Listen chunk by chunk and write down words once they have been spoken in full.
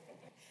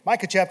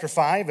Micah chapter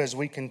 5, as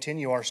we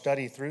continue our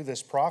study through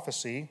this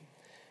prophecy,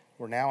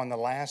 we're now in the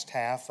last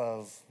half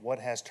of what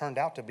has turned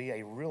out to be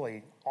a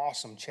really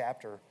awesome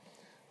chapter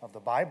of the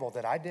Bible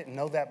that I didn't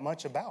know that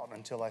much about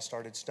until I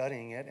started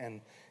studying it,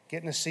 and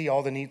getting to see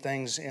all the neat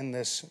things in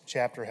this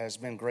chapter has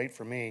been great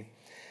for me.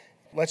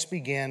 Let's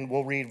begin.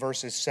 We'll read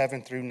verses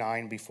 7 through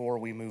 9 before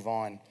we move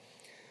on.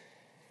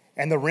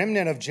 And the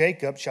remnant of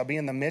Jacob shall be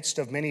in the midst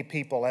of many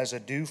people as a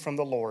dew from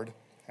the Lord,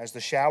 as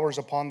the showers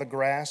upon the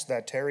grass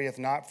that tarrieth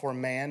not for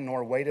man,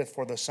 nor waiteth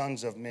for the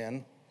sons of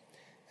men.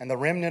 And the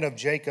remnant of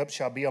Jacob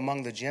shall be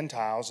among the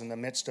Gentiles in the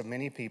midst of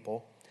many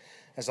people,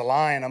 as a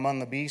lion among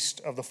the beasts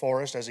of the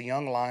forest, as a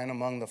young lion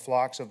among the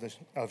flocks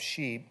of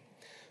sheep,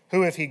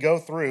 who if he go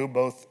through,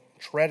 both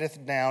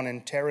treadeth down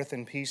and teareth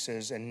in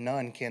pieces, and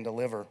none can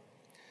deliver.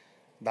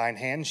 Thine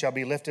hand shall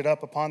be lifted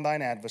up upon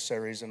thine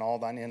adversaries, and all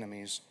thine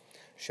enemies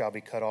shall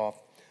be cut off.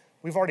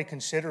 We've already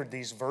considered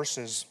these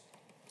verses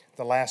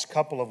the last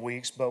couple of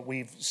weeks, but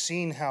we've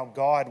seen how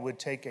God would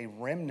take a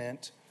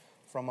remnant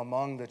from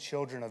among the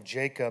children of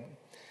Jacob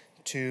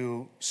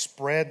to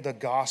spread the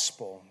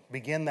gospel,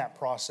 begin that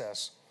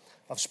process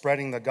of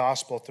spreading the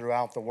gospel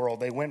throughout the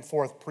world. They went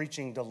forth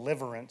preaching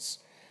deliverance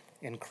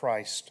in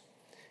Christ.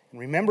 And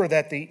remember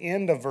that the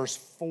end of verse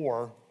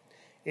 4,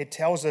 it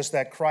tells us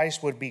that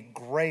Christ would be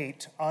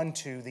great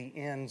unto the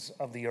ends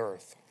of the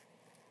earth.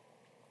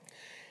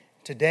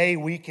 Today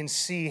we can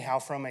see how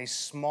from a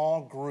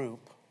small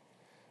group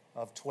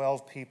of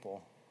 12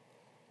 people,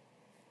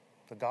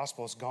 the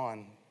gospel has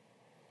gone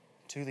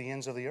to the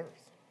ends of the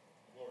earth.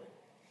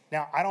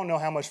 Now, I don't know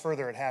how much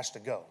further it has to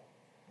go.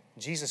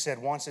 Jesus said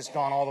once it's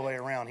gone all the way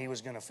around, he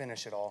was going to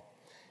finish it all.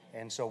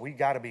 And so we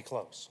got to be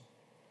close.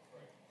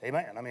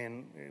 Amen. I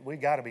mean, we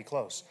got to be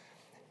close.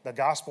 The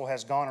gospel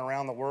has gone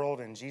around the world,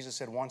 and Jesus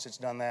said once it's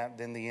done that,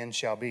 then the end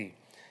shall be.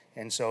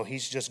 And so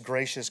he's just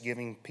gracious,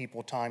 giving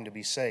people time to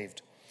be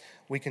saved.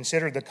 We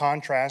considered the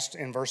contrast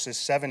in verses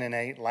 7 and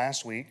 8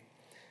 last week.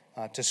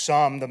 To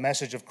some, the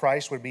message of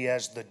Christ would be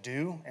as the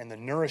dew and the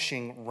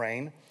nourishing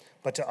rain,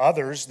 but to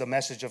others, the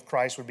message of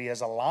Christ would be as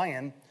a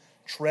lion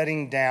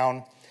treading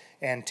down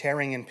and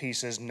tearing in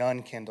pieces,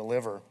 none can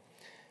deliver.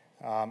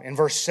 In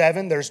verse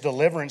 7, there's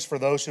deliverance for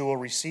those who will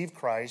receive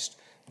Christ,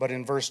 but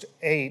in verse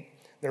 8,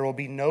 there will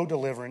be no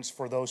deliverance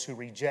for those who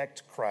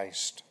reject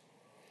Christ.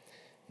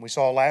 We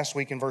saw last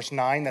week in verse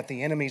 9 that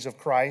the enemies of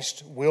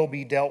Christ will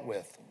be dealt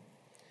with.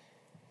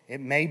 It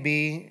may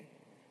be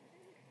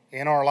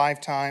in our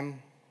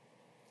lifetime.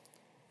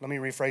 Let me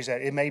rephrase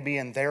that. It may be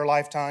in their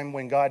lifetime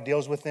when God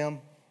deals with them.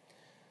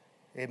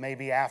 It may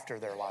be after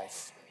their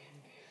life.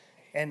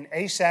 And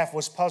Asaph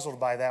was puzzled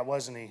by that,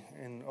 wasn't he?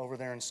 Over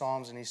there in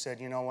Psalms, and he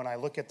said, when I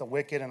look at the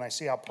wicked and I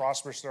see how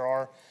prosperous they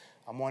are,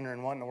 I'm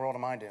wondering, what in the world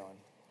am I doing?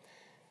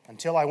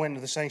 Until I went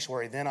into the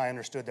sanctuary, then I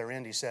understood their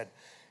end, he said.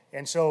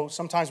 And so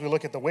sometimes we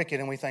look at the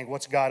wicked and we think,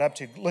 what's God up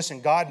to?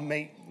 Listen,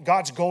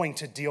 God's going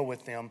to deal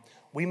with them.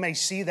 We may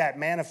see that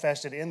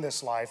manifested in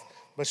this life,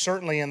 but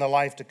certainly in the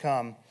life to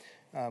come,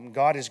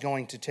 God is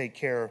going to take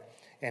care,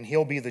 and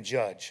he'll be the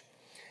judge.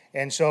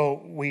 And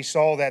so we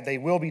saw that they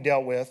will be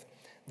dealt with.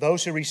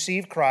 Those who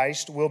receive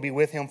Christ will be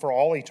with him for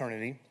all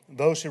eternity.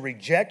 Those who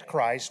reject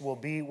Christ will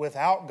be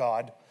without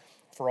God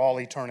for all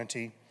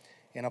eternity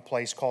in a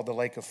place called the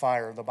lake of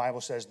fire. The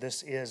Bible says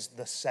this is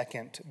the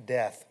second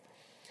death.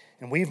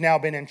 And we've now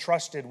been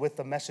entrusted with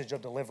the message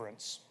of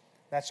deliverance.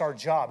 That's our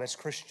job as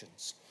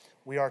Christians.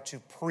 We are to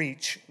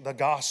preach the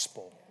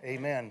gospel.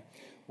 Amen.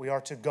 We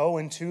are to go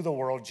into the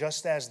world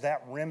just as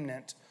that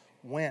remnant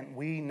went.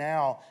 We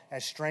now,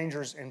 as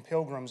strangers and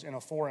pilgrims in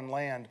a foreign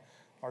land,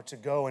 are to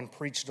go and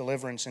preach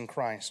deliverance in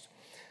Christ.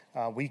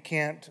 We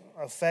can't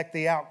affect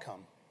the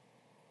outcome.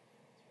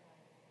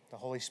 The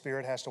Holy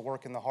Spirit has to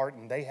work in the heart,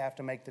 and they have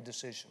to make the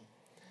decision.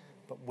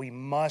 But we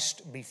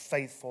must be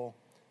faithful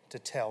to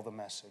tell the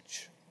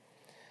message.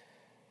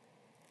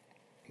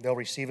 They'll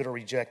receive it or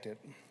reject it.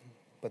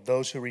 But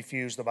those who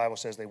refuse, the Bible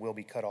says they will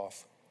be cut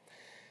off.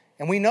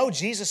 And we know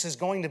Jesus is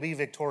going to be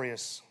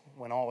victorious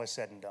when all is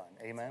said and done.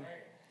 Amen?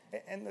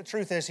 And the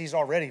truth is, he's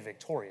already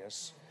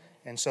victorious.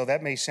 And so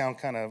that may sound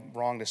kind of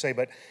wrong to say,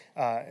 but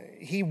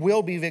he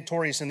will be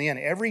victorious in the end.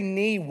 Every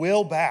knee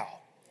will bow.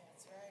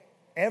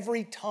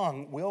 Every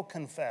tongue will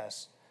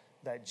confess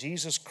that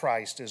Jesus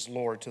Christ is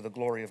Lord to the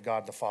glory of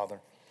God the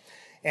Father.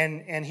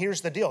 And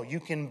here's the deal.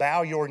 You can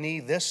bow your knee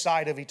this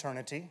side of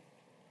eternity.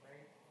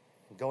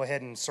 Go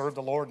ahead and serve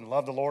the Lord and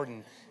love the Lord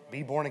and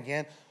be born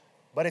again.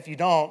 But if you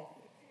don't,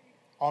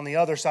 on the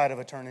other side of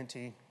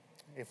eternity,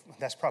 if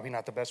that's probably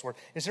not the best word.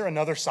 Is there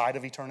another side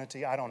of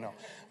eternity? I don't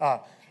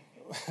know.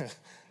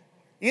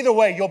 Either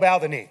way, you'll bow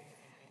the knee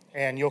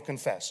and you'll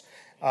confess.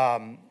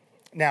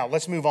 Now,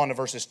 let's move on to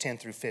verses 10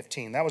 through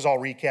 15. That was all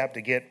recap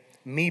to get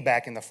me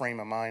back in the frame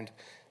of mind.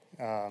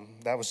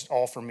 That was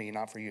all for me,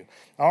 not for you.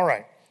 All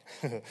right.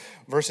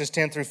 Verses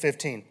 10 through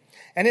 15.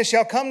 And it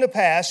shall come to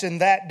pass in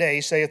that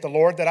day, saith the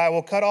Lord, that I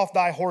will cut off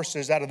thy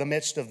horses out of the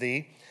midst of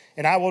thee,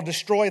 and I will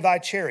destroy thy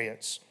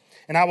chariots.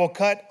 And I will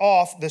cut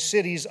off the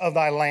cities of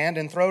thy land,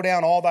 and throw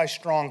down all thy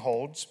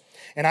strongholds.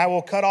 And I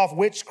will cut off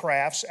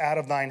witchcrafts out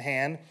of thine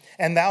hand,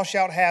 and thou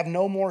shalt have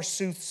no more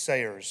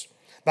soothsayers.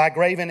 Thy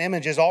graven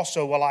images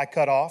also will I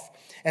cut off,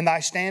 and thy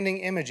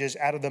standing images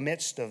out of the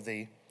midst of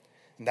thee.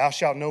 And thou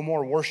shalt no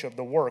more worship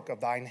the work of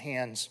thine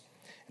hands.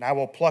 And I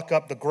will pluck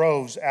up the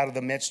groves out of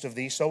the midst of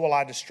thee, so will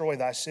I destroy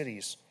thy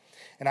cities.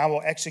 And I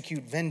will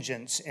execute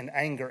vengeance in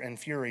anger and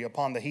fury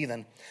upon the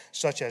heathen,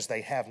 such as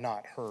they have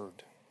not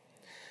heard.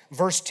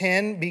 Verse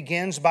 10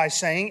 begins by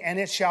saying, and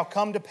it shall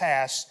come to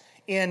pass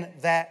in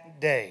that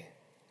day.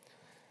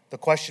 The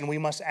question we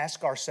must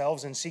ask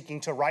ourselves in seeking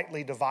to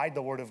rightly divide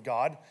the word of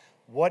God,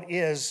 what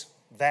is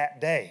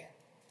that day?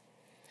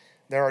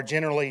 There are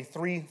generally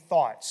three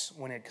thoughts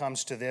when it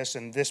comes to this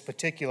in this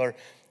particular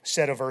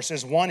set of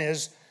verses. One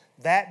is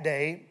that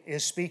day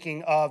is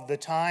speaking of the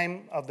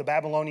time of the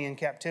Babylonian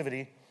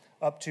captivity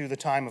up to the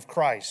time of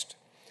Christ.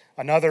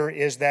 Another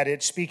is that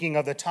it's speaking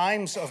of the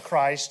times of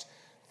Christ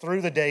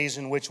through the days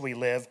in which we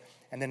live.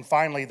 And then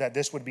finally, that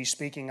this would be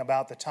speaking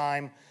about the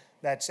time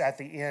that's at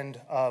the end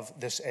of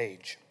this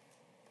age.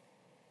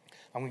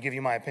 I'm going to give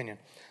you my opinion.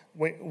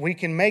 We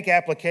can make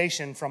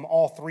application from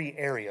all three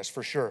areas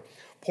for sure.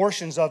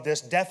 Portions of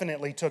this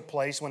definitely took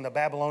place when the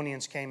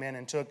Babylonians came in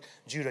and took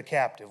Judah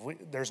captive.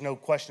 There's no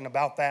question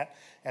about that.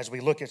 As we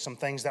look at some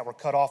things that were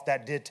cut off,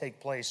 that did take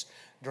place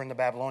during the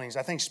Babylonians.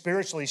 I think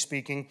spiritually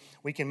speaking,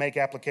 we can make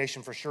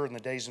application for sure in the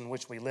days in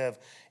which we live.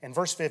 And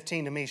verse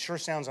 15 to me sure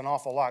sounds an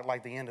awful lot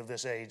like the end of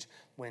this age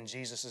when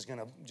Jesus is going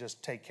to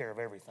just take care of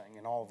everything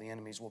and all of the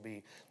enemies will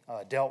be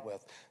dealt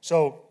with.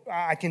 So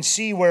I can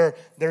see where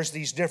there's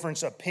these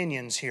different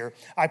opinions here.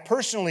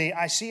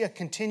 I see a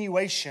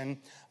continuation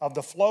of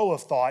the flow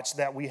of thoughts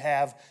that we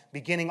have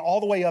beginning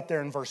all the way up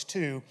there in verse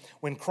 2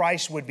 when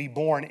Christ would be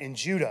born in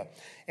Judah.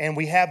 And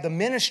we have the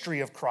ministry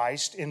of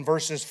Christ in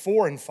verses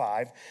 4 and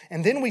 5.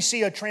 And then we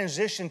see a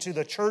transition to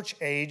the church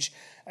age,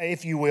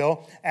 if you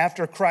will,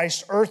 after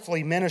Christ's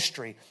earthly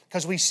ministry.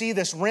 Because we see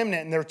this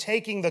remnant and they're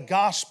taking the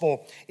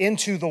gospel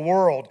into the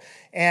world.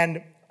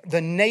 And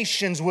the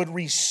nations would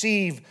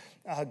receive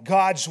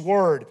God's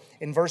word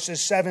in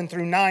verses 7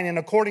 through 9. And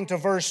according to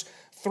verse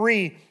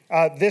 3,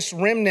 this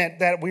remnant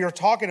that we are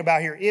talking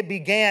about here, it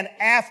began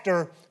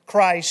after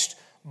Christ's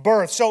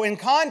birth. So in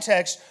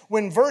context,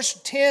 when verse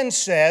 10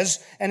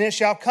 says, and it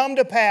shall come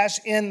to pass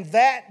in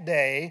that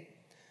day,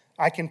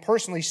 I can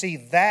personally see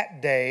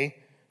that day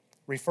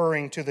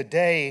referring to the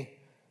day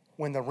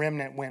when the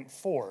remnant went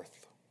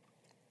forth.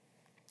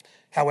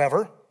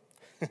 However,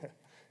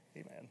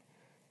 amen,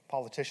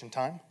 politician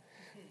time.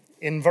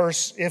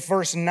 If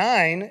verse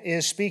 9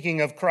 is speaking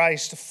of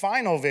Christ's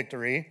final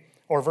victory,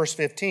 or verse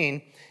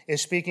 15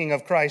 is speaking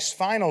of Christ's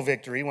final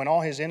victory when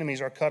all his enemies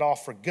are cut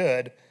off for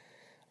good,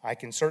 I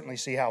can certainly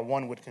see how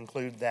one would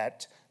conclude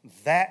that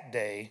that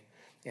day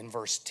in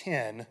verse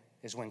 10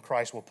 is when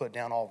Christ will put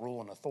down all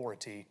rule and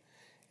authority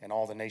and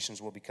all the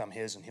nations will become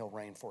his and he'll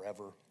reign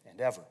forever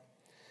and ever.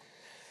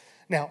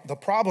 Now, the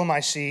problem I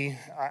see,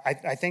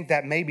 I think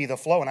that may be the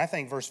flow, and I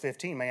think verse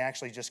 15 may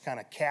actually just kind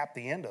of cap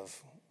the end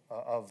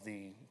of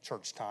the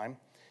church time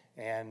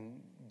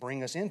and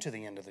bring us into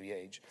the end of the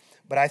age.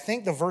 But I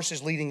think the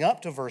verses leading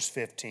up to verse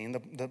 15,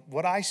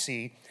 what I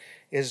see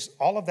is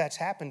all of that's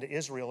happened to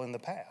Israel in the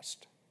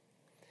past.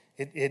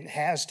 It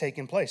has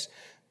taken place.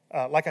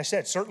 Like I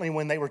said, certainly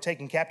when they were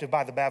taken captive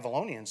by the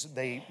Babylonians,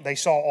 they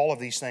saw all of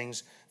these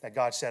things that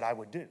God said I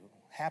would do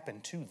happen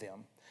to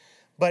them.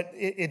 But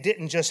it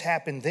didn't just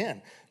happen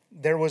then.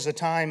 There was a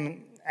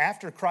time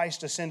after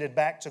Christ ascended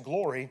back to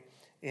glory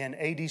in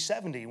AD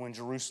 70 when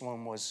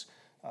Jerusalem was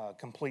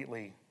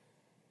completely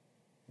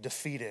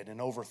defeated and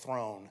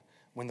overthrown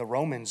when the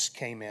Romans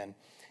came in.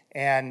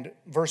 And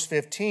verse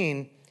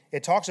 15,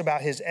 it talks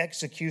about his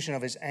execution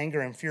of his anger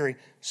and fury,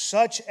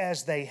 such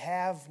as they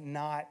have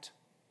not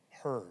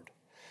heard.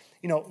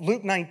 You know,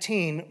 Luke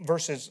 19,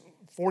 verses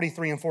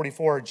 43 and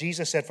 44,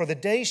 Jesus said, for the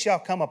days shall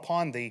come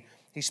upon thee.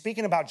 He's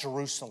speaking about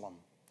Jerusalem.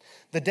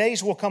 The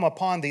days will come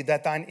upon thee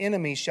that thine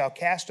enemies shall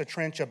cast a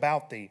trench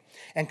about thee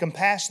and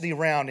compass thee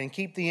round and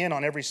keep thee in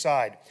on every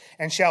side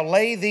and shall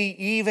lay thee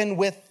even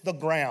with the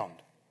ground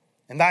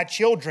and thy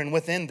children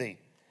within thee.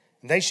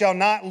 And they shall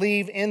not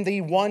leave in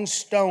thee one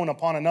stone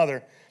upon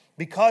another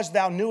because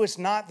thou knewest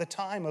not the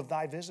time of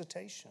thy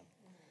visitation.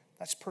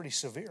 That's pretty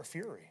severe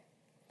fury.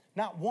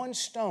 Not one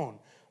stone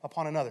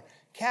upon another.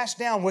 Cast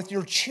down with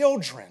your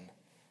children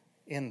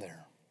in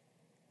there.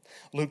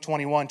 Luke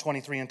 21,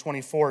 23, and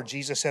 24,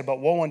 Jesus said, but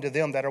woe unto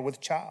them that are with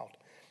child,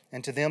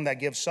 and to them that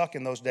give suck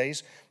in those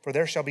days, for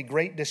there shall be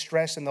great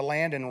distress in the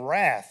land and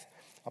wrath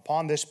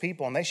upon this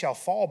people, and they shall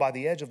fall by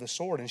the edge of the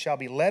sword, and shall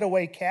be led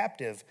away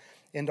captive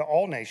into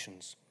all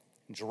nations.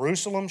 And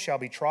Jerusalem shall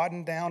be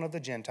trodden down of the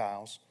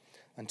Gentiles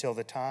until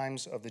the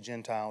times of the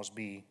Gentiles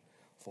be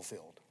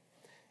fulfilled.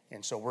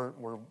 And so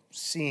we're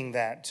seeing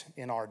that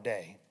in our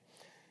day.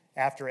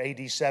 After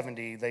AD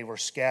 70, they were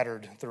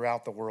scattered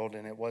throughout the world,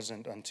 and it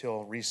wasn't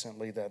until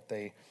recently that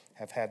they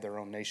have had their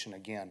own nation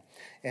again.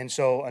 And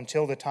so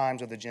until the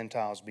times of the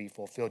Gentiles be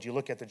fulfilled, you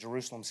look at the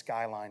Jerusalem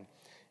skyline,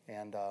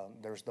 and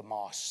there's the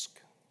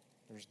mosque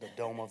There's the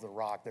Dome of the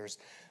Rock. There's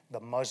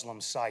the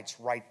Muslim sites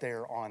right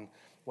there on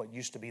what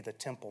used to be the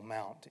Temple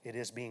Mount. It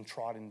is being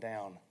trodden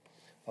down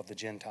of the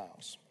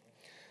Gentiles.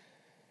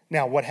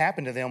 Now, what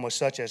happened to them was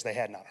such as they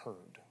had not heard.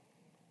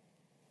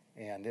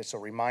 And it's a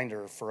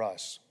reminder for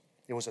us.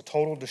 It was a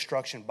total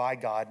destruction by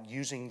God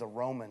using the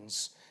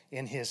Romans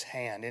in his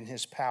hand, in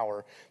his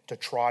power, to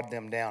trod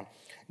them down.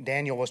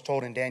 Daniel was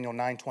told in Daniel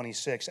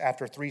 9:26,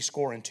 after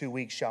 62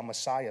 weeks shall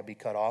Messiah be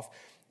cut off.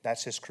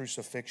 That's his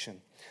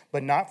crucifixion.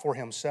 But not for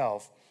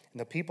himself. And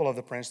the people of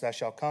the prince that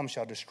shall come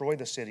shall destroy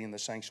the city and the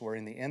sanctuary,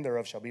 and the end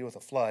thereof shall be with a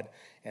flood.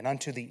 And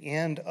unto the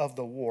end of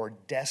the war,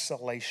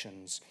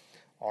 desolations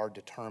are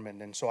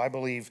determined. And so I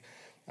believe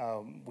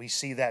we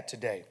see that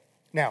today.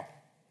 Now,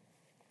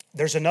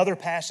 there's another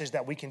passage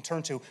that we can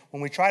turn to.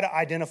 When we try to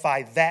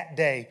identify that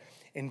day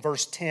in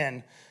verse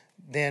 10,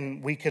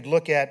 then we could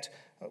look at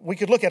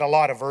a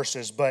lot of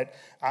verses, but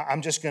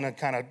I'm just going to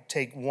kind of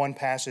take one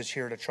passage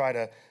here to try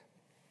to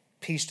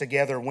piece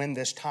together when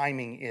this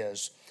timing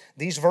is.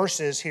 These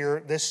verses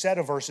here, this set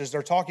of verses,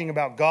 they're talking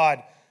about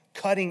God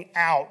cutting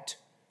out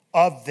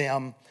of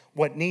them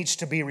what needs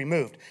to be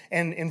removed.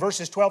 And in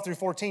verses 12 through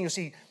 14, you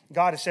see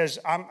God says,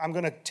 I'm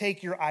going to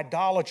take your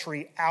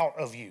idolatry out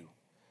of you.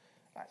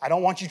 I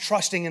don't want you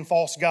trusting in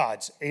false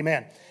gods.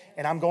 Amen.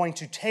 And I'm going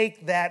to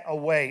take that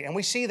away. And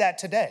we see that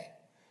today.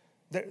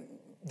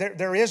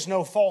 There is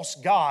no false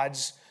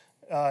gods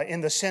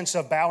in the sense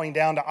of bowing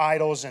down to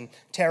idols and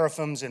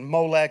teraphims and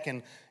Molech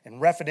and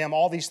Rephidim,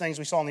 all these things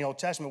we saw in the Old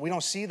Testament. We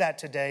don't see that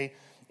today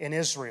in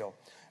Israel.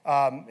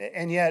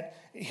 And yet,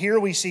 here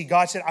we see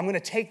God said, I'm going to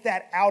take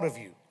that out of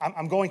you.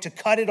 I'm going to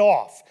cut it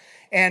off.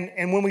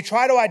 And when we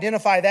try to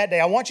identify that day,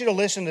 I want you to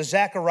listen to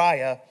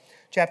Zechariah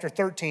chapter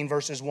 13,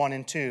 verses 1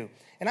 and 2.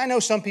 And I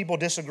know some people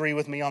disagree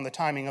with me on the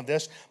timing of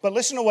this, but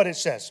listen to what it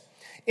says.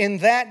 In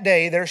that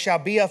day there shall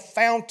be a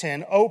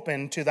fountain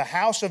open to the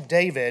house of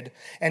David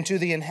and to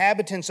the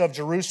inhabitants of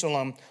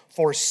Jerusalem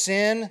for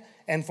sin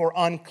and for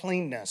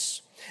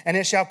uncleanness. And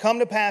it shall come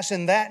to pass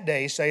in that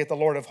day, saith the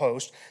Lord of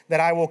hosts, that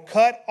I will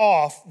cut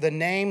off the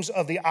names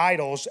of the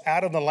idols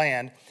out of the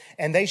land,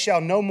 and they shall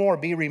no more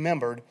be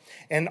remembered.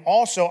 And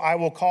also I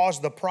will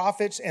cause the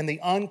prophets and the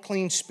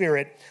unclean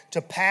spirit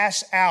to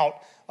pass out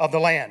of the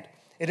land.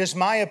 It is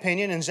my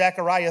opinion in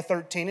Zechariah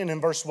 13 and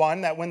in verse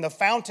 1 that when the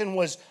fountain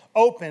was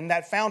open,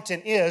 that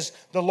fountain is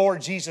the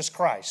Lord Jesus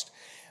Christ.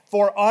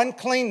 For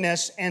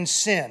uncleanness and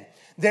sin.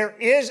 There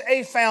is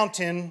a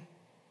fountain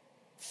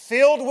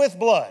filled with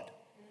blood,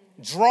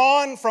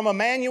 drawn from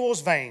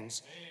Emmanuel's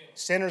veins.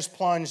 Sinners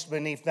plunged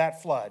beneath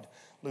that flood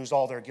lose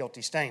all their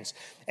guilty stains.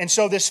 And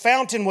so this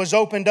fountain was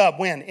opened up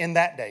when? In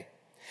that day.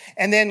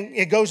 And then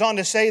it goes on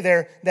to say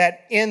there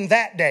that in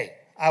that day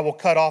I will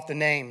cut off the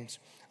names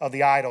of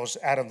the idols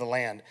out of the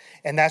land.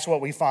 And that's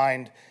what we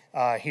find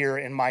here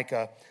in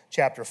Micah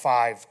chapter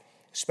 5.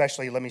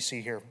 Especially, let me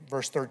see here,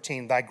 verse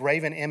 13. Thy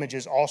graven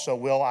images also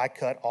will I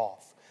cut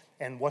off.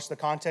 And what's the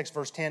context?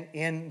 Verse 10,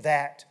 in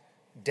that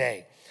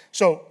day.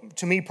 So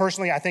to me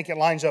personally, I think it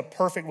lines up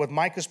perfect with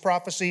Micah's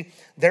prophecy.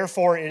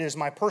 Therefore, it is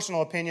my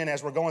personal opinion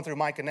as we're going through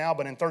Micah now,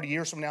 but in 30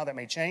 years from now that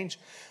may change.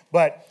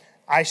 But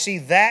I see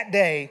that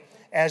day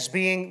as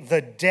being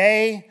the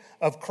day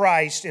of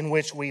Christ in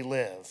which we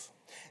live.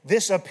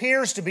 This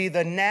appears to be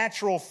the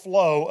natural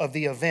flow of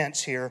the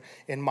events here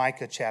in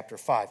Micah chapter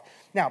 5.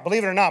 Now,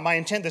 believe it or not, my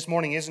intent this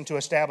morning isn't to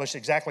establish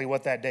exactly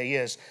what that day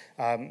is.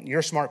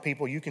 You're smart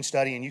people. You can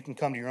study and you can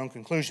come to your own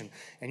conclusion,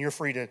 and you're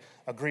free to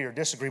agree or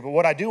disagree. But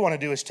what I do want to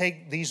do is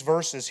take these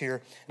verses here,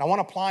 and I want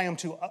to apply them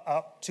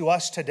to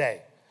us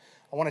today.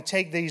 I want to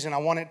take these, and I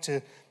want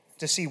it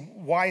to see,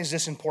 why is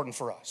this important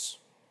for us?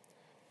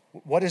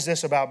 What is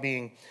this about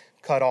being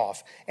cut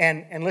off?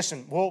 And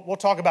listen, we'll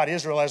talk about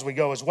Israel as we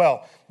go as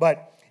well.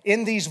 But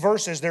in these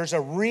verses, there's a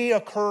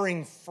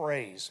reoccurring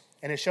phrase,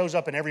 and it shows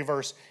up in every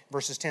verse,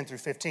 verses 10 through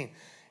 15.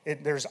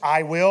 There's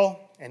I will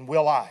and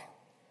will I.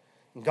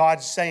 And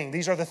God's saying,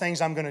 these are the things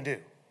I'm going to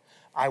do.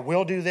 I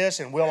will do this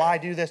and will I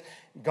do this.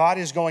 God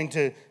is going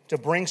to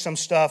bring some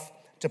stuff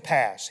to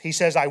pass. He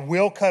says, I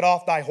will cut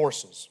off thy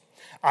horses.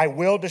 I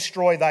will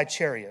destroy thy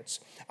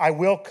chariots. I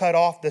will cut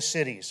off the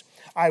cities.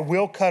 I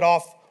will cut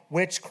off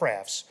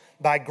witchcrafts.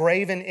 Thy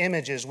graven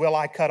images will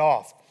I cut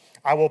off.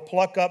 I will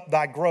pluck up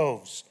thy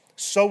groves.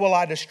 So will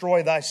I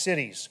destroy thy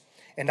cities,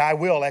 and I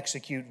will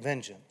execute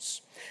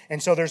vengeance.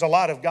 And so there's a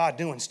lot of God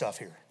doing stuff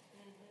here.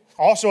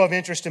 Also of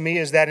interest to me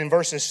is that in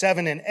verses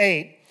 7 and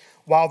 8,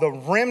 while the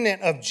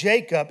remnant of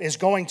Jacob is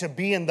going to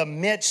be in the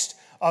midst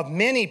of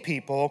many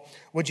people,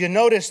 would you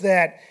notice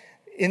that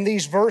in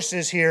these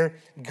verses here,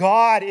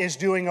 God is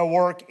doing a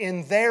work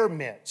in their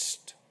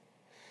midst.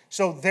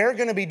 So they're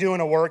going to be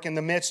doing a work in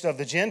the midst of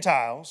the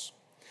Gentiles,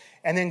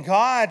 and then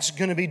God's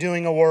going to be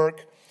doing a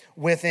work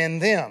within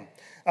them.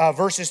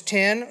 Verses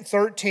 10,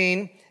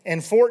 13,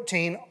 and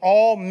 14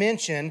 all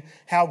mention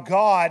how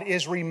God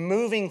is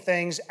removing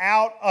things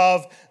out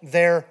of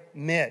their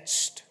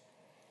midst.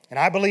 And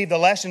I believe the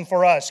lesson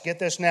for us, get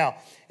this now,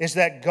 is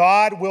that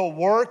God will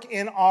work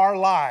in our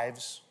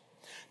lives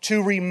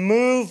to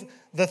remove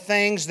the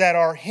things that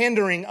are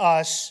hindering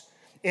us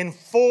in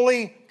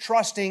fully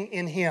trusting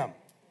in Him.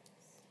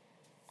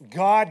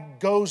 God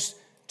goes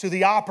to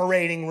the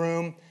operating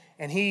room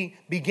and He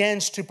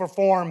begins to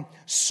perform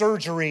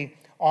surgery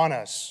on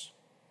us.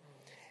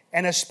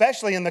 And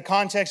especially in the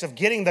context of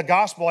getting the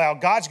gospel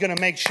out, God's going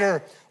to make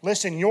sure,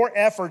 listen, your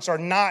efforts are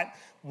not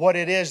what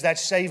it is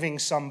that's saving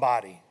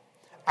somebody.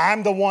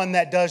 I'm the one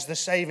that does the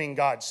saving,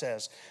 God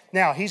says.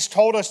 Now, He's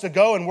told us to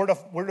go and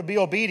we're to be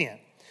obedient.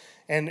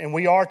 And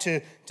we are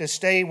to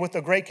stay with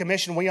the Great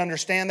Commission. We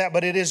understand that,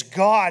 but it is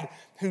God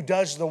who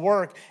does the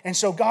work. And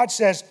so God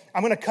says,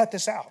 I'm going to cut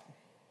this out.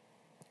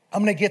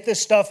 I'm going to get this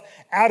stuff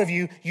out of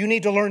you. You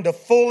need to learn to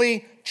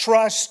fully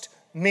trust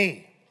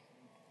me.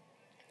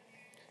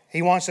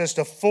 He wants us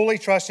to fully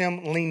trust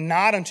Him, lean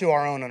not unto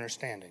our own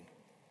understanding.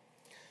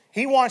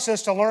 He wants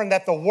us to learn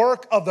that the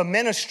work of the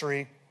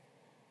ministry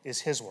is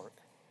His work.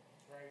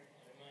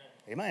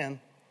 Right.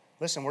 Amen.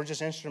 Listen, we're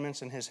just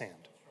instruments in His hand.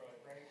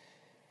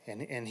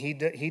 And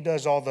he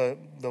does all the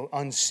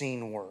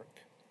unseen work.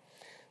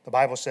 The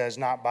Bible says,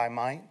 not by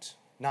might,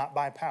 not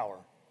by power,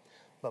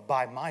 but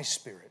by my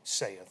Spirit,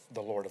 saith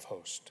the Lord of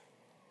hosts.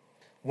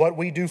 What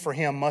we do for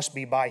Him must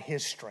be by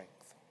His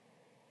strength.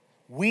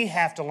 We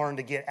have to learn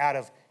to get out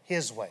of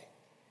His way.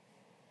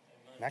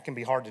 And that can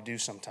be hard to do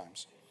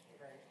sometimes.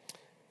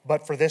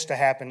 But for this to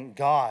happen,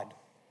 God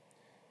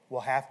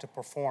will have to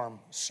perform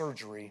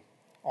surgery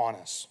on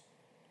us.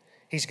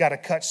 He's got to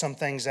cut some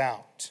things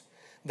out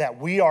that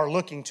we are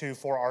looking to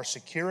for our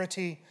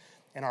security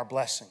and our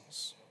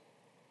blessings.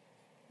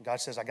 God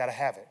says, I got to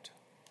have it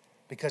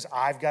because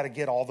I've got to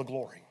get all the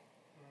glory.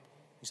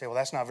 You say, well,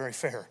 that's not very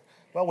fair.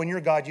 Well, when you're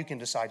God, you can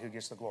decide who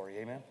gets the glory.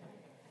 Amen?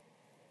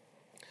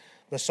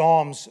 The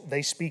Psalms,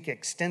 they speak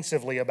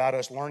extensively about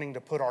us learning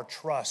to put our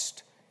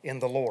trust in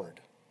the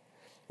Lord.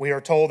 We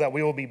are told that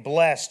we will be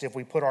blessed if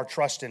we put our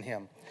trust in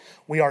Him.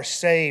 We are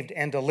saved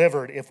and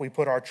delivered if we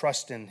put our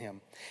trust in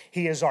Him.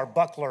 He is our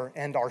buckler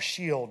and our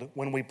shield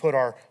when we put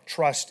our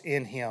trust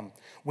in Him.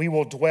 We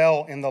will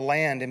dwell in the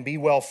land and be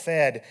well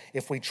fed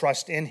if we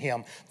trust in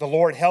Him. The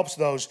Lord helps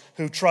those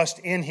who trust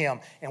in Him.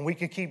 And we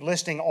could keep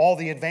listing all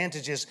the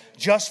advantages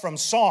just from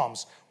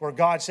Psalms where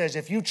God says,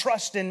 if you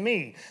trust in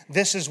me,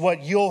 this is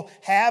what you'll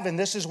have and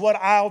this is what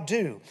I'll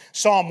do.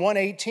 Psalm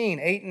 118,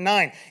 8 and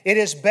 9. It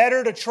is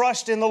better to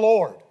trust in the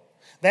Lord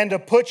than to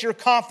put your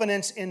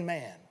confidence in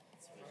man.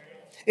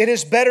 It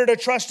is better to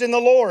trust in the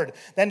Lord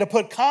than to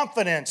put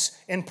confidence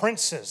in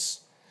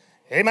princes.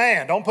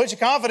 Amen. Don't put your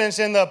confidence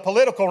in the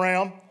political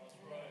realm.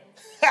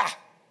 Ha!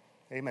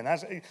 Amen.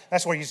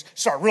 That's where you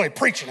start really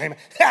preaching. Amen.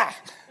 Ha!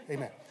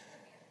 Amen.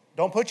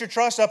 Don't put your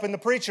trust up in the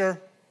preacher.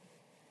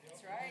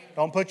 That's right.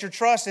 Don't put your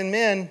trust in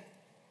men.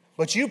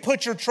 But you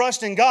put your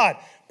trust in God.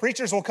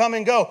 Preachers will come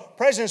and go.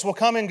 Presidents will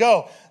come and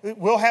go.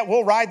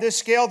 We'll ride this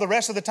scale the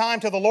rest of the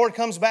time till the Lord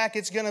comes back.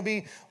 It's going to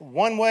be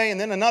one way and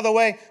then another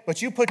way. But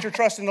you put your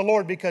trust in the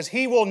Lord because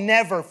He will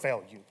never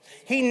fail you.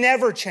 He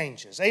never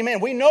changes.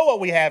 Amen. We know what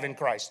we have in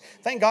Christ.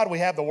 Thank God we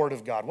have the Word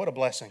of God. What a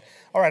blessing.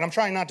 All right, I'm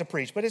trying not to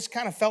preach, but it's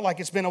kind of felt like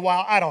it's been a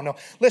while. I don't know.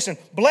 Listen,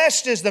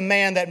 blessed is the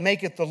man that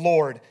maketh the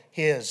Lord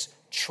his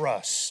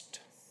trust.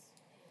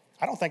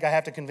 I don't think I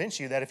have to convince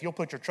you that if you'll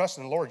put your trust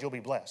in the Lord, you'll be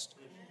blessed.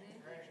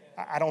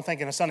 I don't think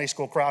in a Sunday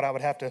school crowd I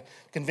would have to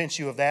convince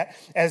you of that.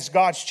 As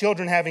God's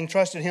children, having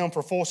trusted Him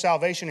for full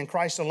salvation in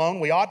Christ alone,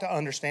 we ought to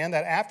understand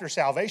that after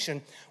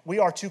salvation, we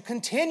are to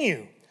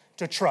continue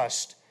to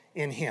trust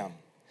in Him.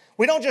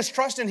 We don't just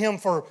trust in Him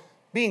for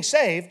being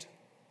saved,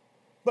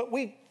 but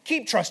we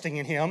keep trusting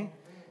in Him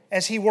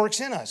as He works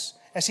in us,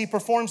 as He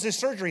performs this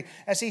surgery,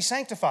 as He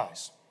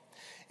sanctifies.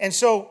 And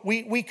so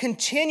we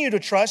continue to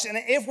trust, and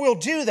if we'll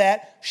do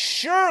that,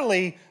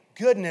 surely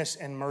goodness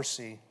and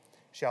mercy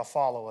shall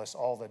follow us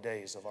all the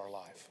days of our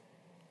life.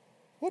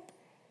 Whoop.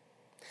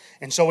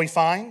 And so we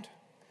find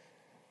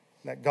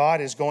that God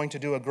is going to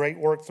do a great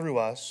work through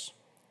us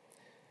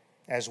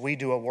as we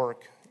do a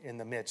work in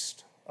the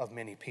midst of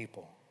many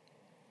people.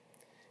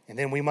 And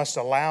then we must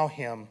allow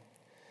Him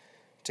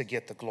to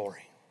get the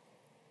glory.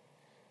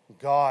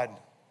 God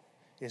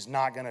is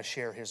not going to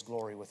share His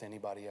glory with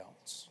anybody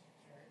else.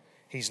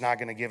 He's not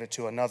going to give it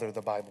to another,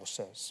 the Bible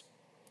says.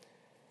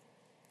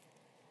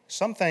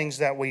 Some things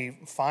that we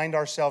find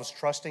ourselves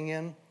trusting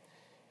in,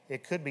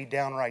 it could be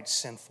downright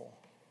sinful,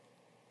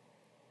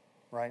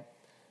 right?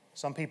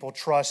 Some people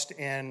trust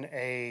in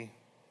an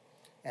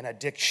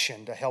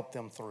addiction to help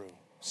them through,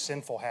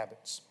 sinful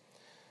habits.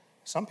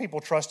 Some people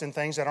trust in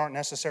things that aren't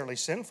necessarily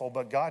sinful,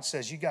 but God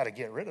says you got to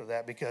get rid of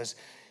that because,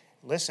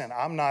 listen,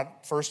 I'm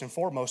not first and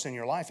foremost in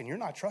your life and you're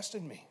not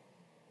trusting me.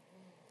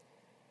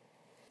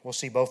 We'll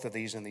see both of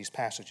these in these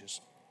passages.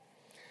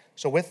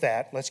 So with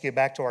that, let's get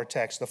back to our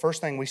text. The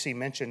first thing we see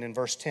mentioned in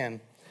verse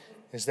 10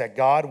 is that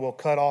God will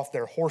cut off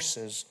their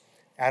horses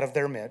out of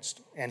their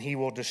midst, and He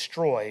will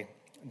destroy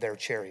their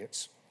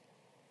chariots.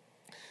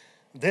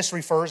 This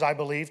refers, I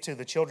believe, to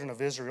the children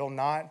of Israel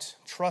not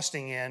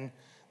trusting in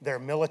their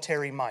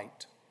military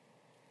might.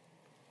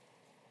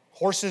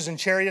 Horses and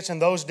chariots in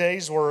those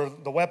days were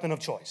the weapon of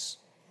choice.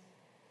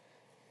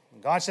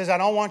 God says, I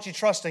don't want you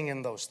trusting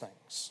in those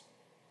things,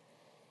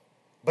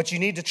 but you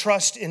need to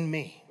trust in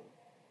me.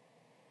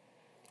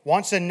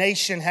 Once a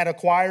nation had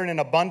acquired an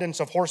abundance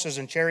of horses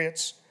and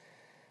chariots,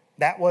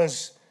 that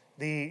was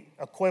the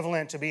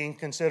equivalent to being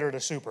considered a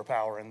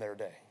superpower in their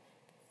day.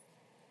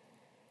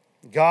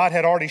 God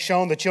had already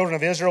shown the children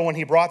of Israel when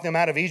He brought them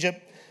out of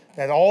Egypt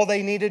that all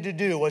they needed to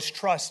do was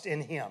trust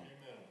in Him.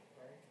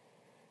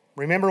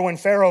 Remember when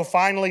Pharaoh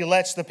finally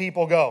lets the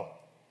people go?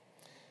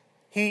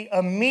 He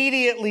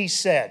immediately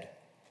said,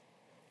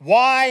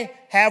 "Why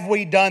have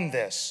we done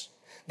this,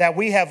 that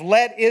we have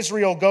let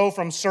Israel go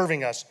from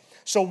serving us?"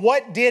 So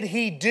what did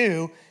He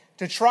do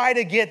to try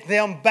to get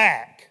them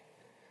back?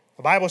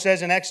 The Bible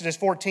says in Exodus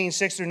 14,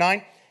 6 through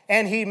 9,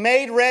 "And He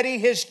made ready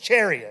His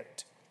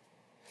chariot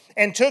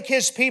and took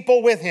His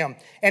people with Him.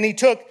 And He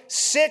took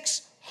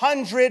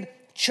 600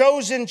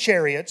 chosen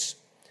chariots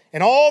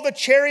and all the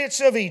chariots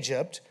of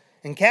Egypt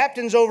and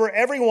captains over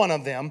every one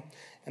of them.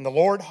 And the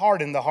Lord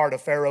hardened the heart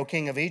of Pharaoh,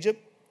 king of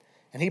Egypt.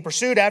 And he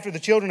pursued after the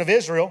children of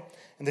Israel.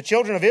 And the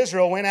children of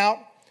Israel went out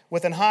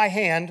with an high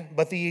hand,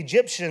 but the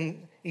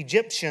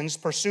Egyptians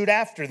pursued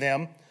after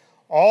them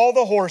all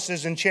the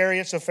horses and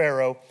chariots of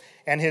Pharaoh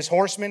and his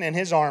horsemen and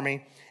his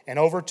army, and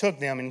overtook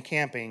them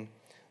encamping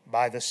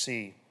by the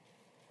sea."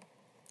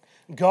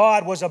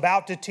 God was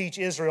about to teach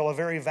Israel a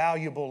very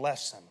valuable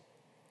lesson.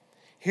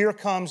 Here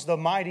comes the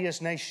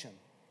mightiest nation,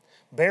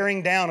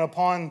 bearing down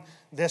upon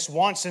this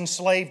once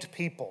enslaved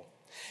people.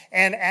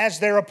 And as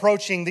they're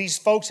approaching, these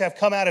folks have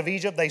come out of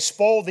Egypt. They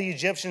spoiled the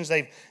Egyptians.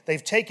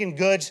 They've taken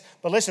goods.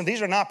 But listen,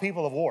 these are not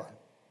people of war.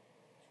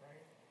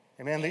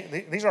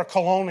 Amen. These are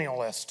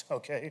colonialists,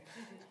 okay?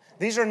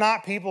 These are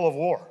not people of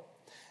war.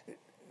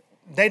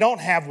 They don't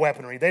have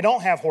weaponry. They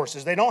don't have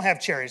horses. They don't have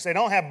chariots. They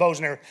don't have bows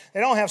and arrows.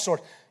 They don't have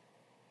swords.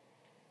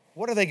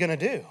 What are they going to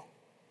do?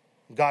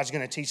 God's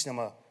going to teach them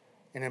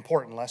an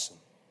important lesson.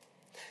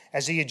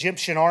 As the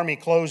Egyptian army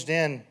closed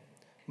in,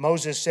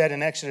 Moses said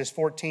in Exodus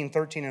 14,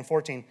 13 and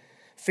 14,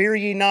 "Fear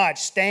ye not,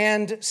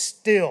 stand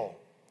still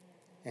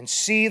and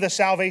see the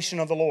salvation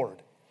of the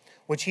Lord,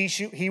 which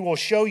he will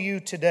show you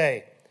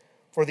today.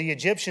 For the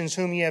Egyptians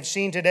whom ye have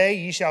seen today,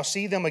 ye shall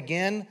see them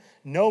again,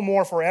 no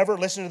more forever."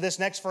 Listen to this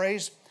next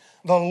phrase.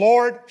 "The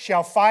Lord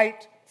shall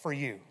fight for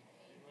you."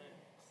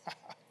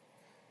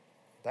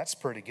 That's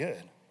pretty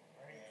good.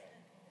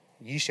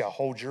 "Ye shall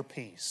hold your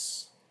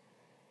peace."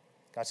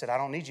 God said, "I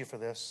don't need you for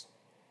this.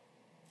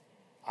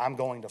 I'm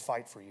going to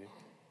fight for you."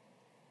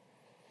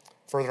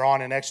 Further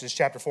on in Exodus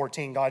chapter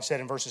 14, God said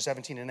in verses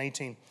 17 and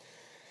 18,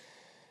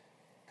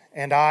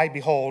 "And I,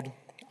 behold,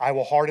 I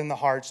will harden the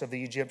hearts of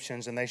the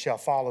Egyptians, and they shall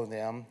follow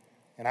them.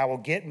 And I will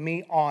get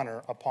me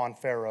honor upon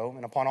Pharaoh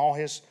and upon all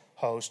his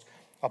host,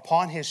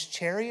 upon his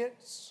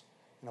chariots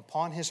and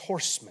upon his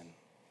horsemen.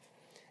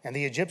 And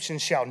the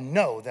Egyptians shall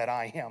know that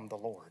I am the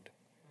Lord,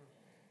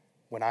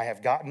 when I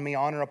have gotten me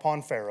honor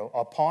upon Pharaoh,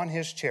 upon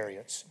his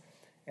chariots,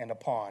 and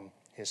upon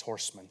his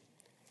horsemen."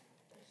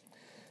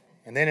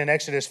 And then in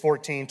Exodus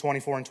 14,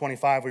 24 and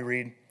 25 we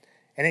read,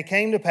 "And it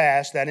came to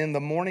pass that in the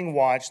morning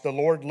watch the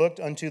Lord looked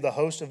unto the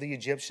host of the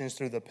Egyptians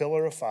through the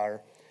pillar of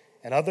fire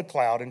and of the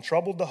cloud, and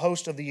troubled the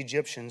host of the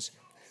Egyptians."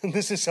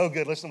 This is so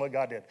good. Listen to what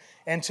God did.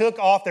 "And took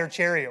off their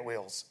chariot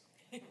wheels."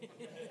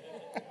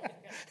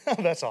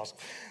 That's awesome.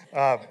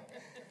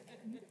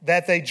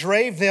 "That they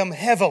drave them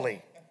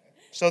heavily,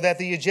 so that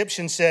the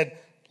Egyptians said,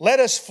 Let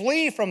us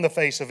flee from the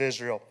face of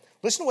Israel."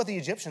 Listen to what the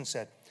Egyptians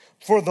said.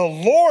 "For the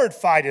Lord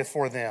fighteth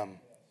for them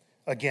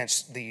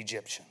against the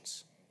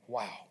Egyptians."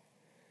 Wow.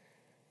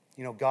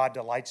 You know, God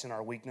delights in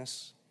our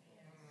weakness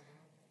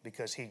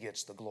because He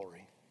gets the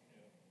glory.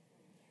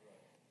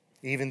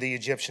 Even the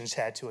Egyptians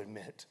had to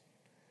admit,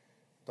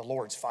 the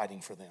Lord's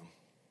fighting for them.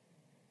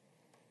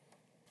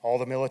 All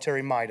the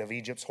military might of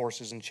Egypt's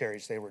horses and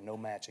chariots, they were no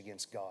match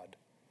against God.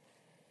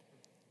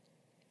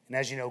 And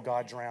as you know,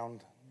 God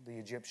drowned the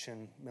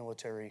Egyptian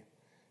military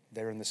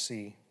there in the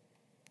sea.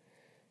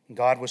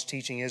 God was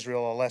teaching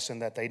Israel a lesson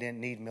that they didn't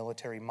need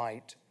military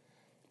might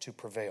to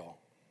prevail.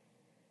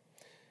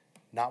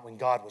 Not when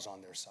God was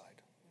on their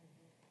side.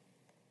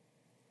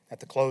 At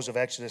the close of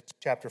Exodus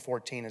chapter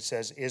 14, it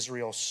says,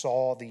 "Israel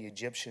saw the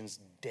Egyptians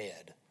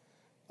dead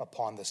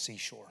upon the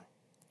seashore.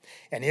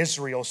 And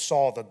Israel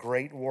saw the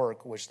great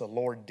work which the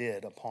Lord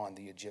did upon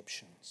the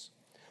Egyptians."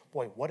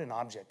 Boy, what an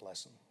object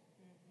lesson.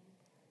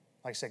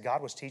 Like I said,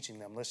 God was teaching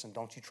them, listen,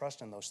 don't you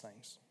trust in those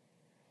things.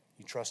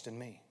 You trust in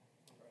me.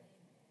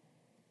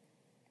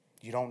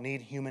 You don't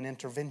need human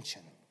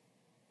intervention,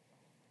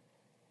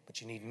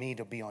 but you need me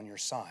to be on your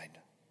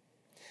side.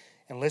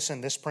 And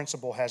listen, this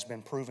principle has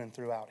been proven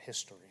throughout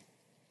history.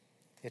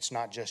 It's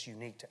not just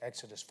unique to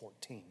Exodus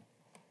 14.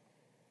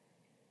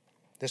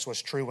 This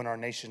was true when our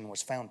nation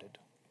was founded.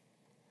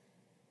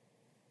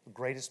 The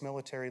greatest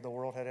military the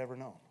world had ever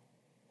known,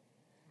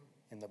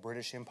 in the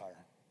British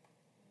Empire,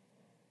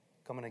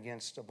 coming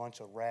against a bunch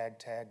of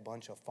ragtag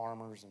bunch of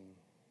farmers and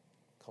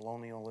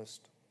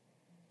colonialists.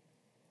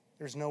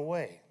 There's no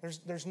way.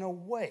 There's no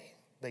way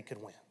they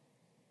could win.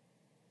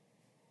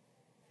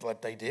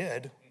 But they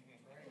did.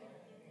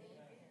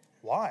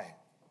 Why?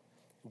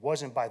 It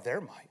wasn't by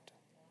their might.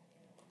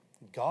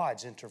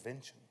 God's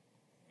intervention.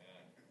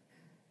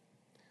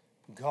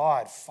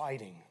 God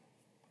fighting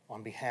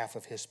on behalf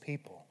of his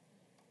people.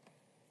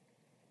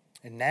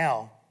 And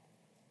now,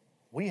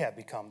 we have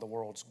become the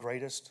world's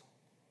greatest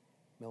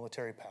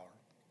military power.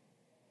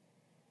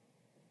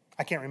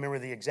 I can't remember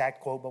the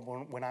exact quote, but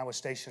when I was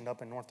stationed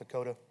up in North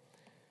Dakota,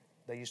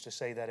 they used to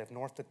say that if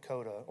North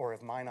Dakota, or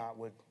if Minot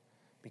would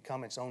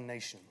become its own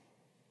nation,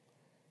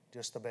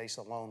 just the base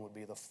alone would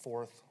be the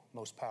fourth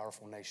most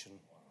powerful nation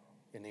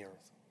in the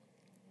earth.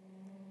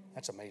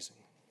 That's amazing.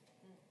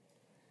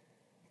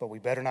 But we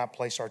better not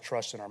place our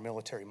trust in our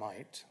military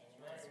might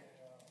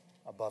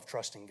above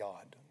trusting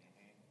God.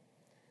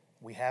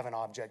 We have an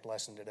object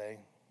lesson today.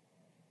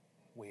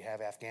 We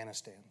have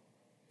Afghanistan.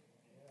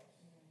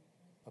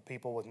 A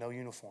people with no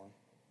uniform.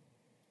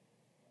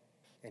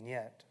 And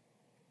yet,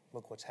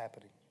 look what's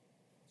happening.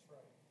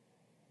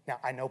 Now,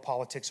 I know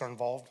politics are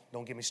involved.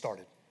 Don't get me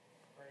started.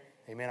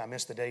 Amen. I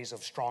miss the days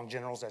of strong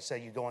generals that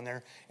say you go in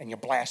there and you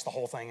blast the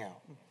whole thing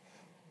out.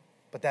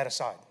 But that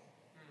aside,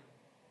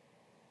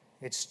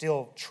 it's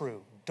still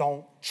true.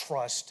 Don't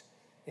trust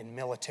in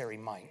military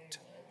might.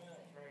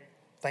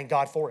 Thank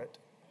God for it.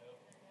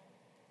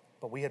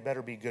 But we had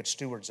better be good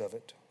stewards of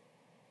it.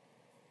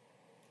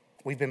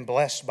 We've been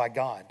blessed by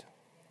God.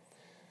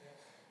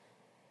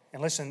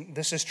 And listen,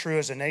 this is true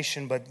as a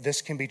nation, but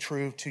this can be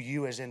true to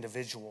you as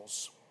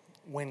individuals.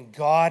 When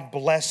God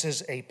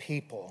blesses a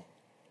people,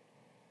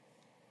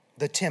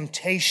 the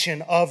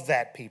temptation of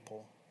that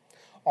people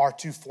are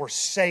to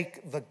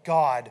forsake the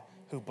God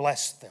who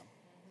blessed them.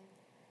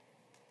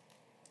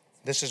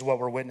 This is what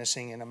we're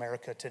witnessing in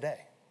America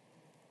today.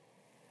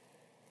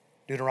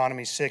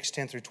 Deuteronomy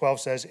 6:10-12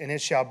 says, "And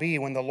it shall be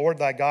when the Lord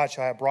thy God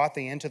shall have brought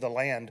thee into the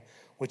land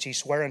which he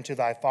sware unto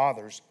thy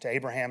fathers, to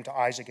Abraham, to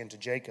Isaac, and to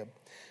Jacob,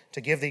 to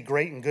give thee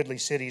great and goodly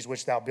cities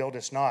which thou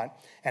buildest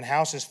not, and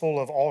houses full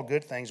of all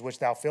good things which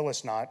thou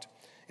fillest not,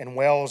 and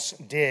wells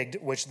digged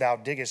which thou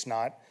diggest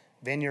not,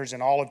 vineyards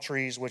and olive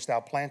trees which thou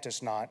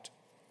plantest not."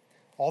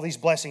 All these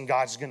blessings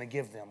God's going to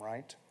give them,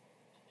 right?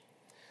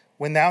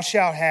 "When thou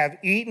shalt have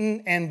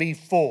eaten and be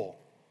full,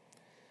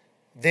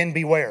 then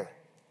beware,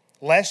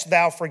 lest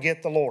thou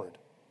forget the Lord,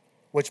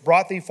 which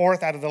brought thee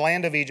forth out of the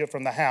land of Egypt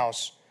from the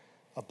house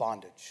of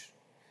bondage."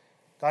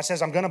 God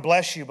says, I'm going to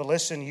bless you, but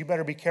listen, you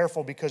better be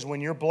careful, because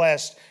when you're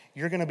blessed,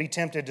 you're going to be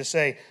tempted to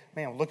say,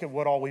 man, look at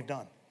what all we've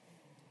done.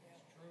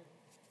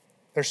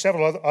 There's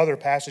several other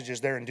passages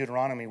there in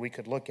Deuteronomy we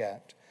could look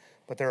at,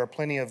 but there are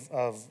plenty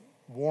of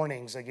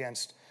warnings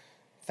against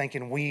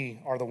thinking we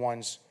are the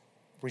ones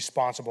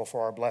responsible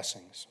for our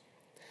blessings.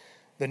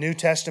 The New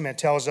Testament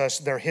tells us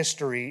their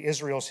history,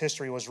 Israel's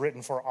history, was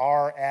written for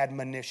our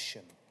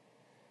admonition.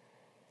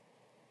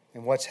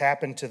 And what's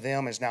happened to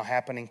them is now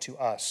happening to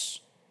us.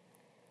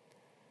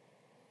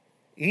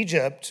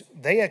 Egypt,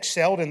 they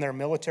excelled in their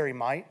military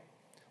might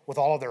with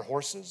all of their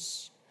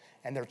horses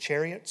and their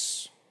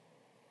chariots.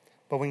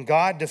 But when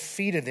God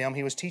defeated them,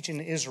 he was teaching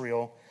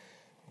Israel,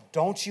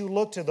 don't you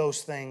look to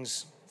those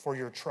things for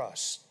your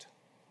trust.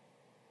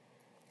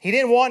 He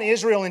didn't want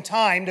Israel in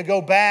time to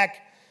go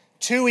back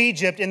to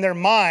Egypt in their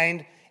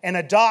mind and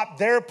adopt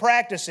their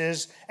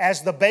practices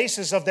as the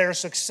basis of their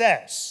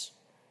success.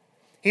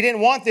 He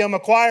didn't want them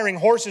acquiring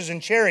horses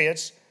and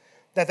chariots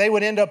that they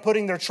would end up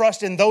putting their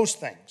trust in those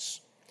things.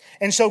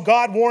 And so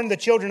God warned the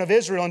children of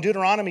Israel in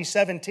Deuteronomy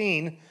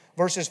 17,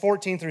 verses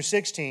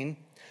 14-16,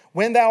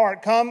 "When thou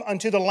art come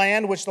unto the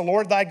land which the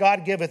Lord thy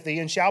God giveth thee,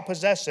 and shalt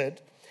possess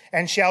it,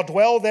 and shalt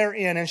dwell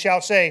therein, and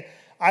shalt say,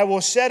 I will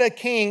set a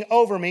king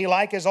over me,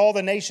 like as all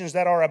the nations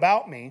that are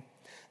about me.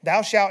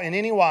 Thou shalt in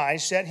any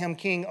wise set him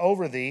king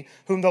over thee,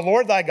 whom the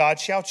Lord thy God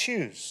shall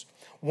choose.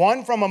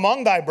 One from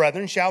among thy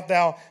brethren shalt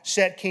thou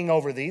set king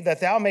over thee, that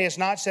thou mayest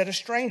not set a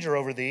stranger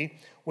over thee,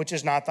 which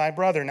is not thy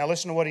brother." Now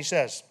listen to what he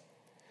says.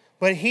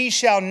 "But he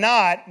shall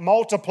not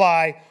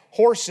multiply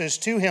horses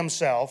to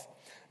himself,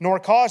 nor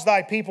cause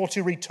thy people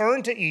to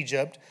return to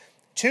Egypt,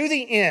 to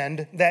the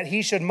end that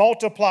he should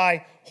multiply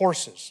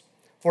horses.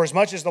 For as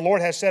much as the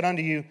Lord has said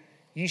unto you,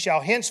 ye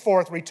shall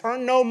henceforth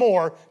return no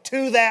more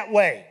to that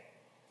way."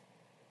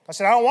 I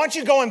said, I don't want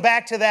you going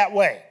back to that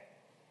way.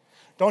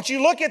 Don't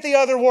you look at the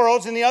other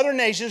worlds and the other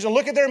nations and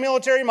look at their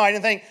military might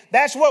and think,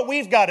 that's what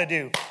we've got to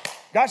do.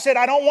 God said,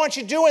 I don't want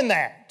you doing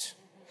that.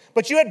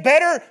 But you had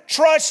better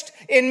trust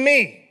in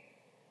me.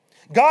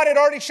 God had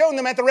already shown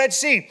them at the Red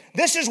Sea,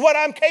 this is what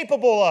I'm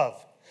capable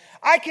of.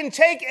 I can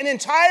take an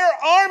entire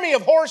army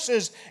of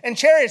horses and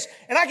chariots,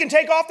 and I can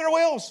take off their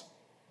wheels.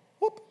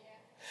 Whoop.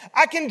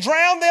 I can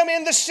drown them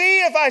in the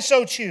sea if I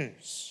so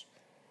choose.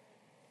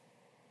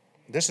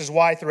 This is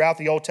why throughout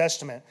the Old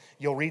Testament,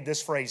 you'll read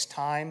this phrase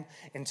time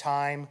and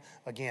time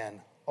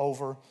again,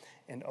 over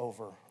and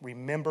over.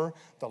 Remember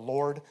the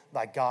Lord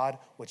thy God,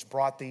 which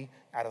brought thee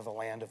out of the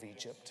land of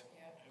Egypt.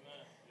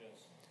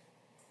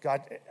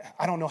 God,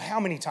 I don't know how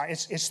many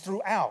times, it's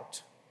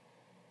throughout.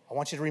 I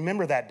want you to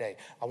remember that day.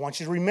 I want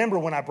you to remember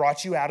when I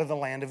brought you out of the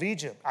land of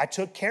Egypt. I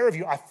took care of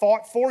you. I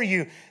fought for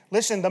you.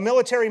 Listen, the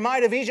military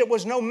might of Egypt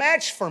was no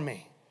match for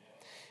me.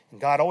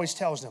 And God always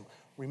tells them,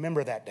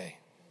 remember that day.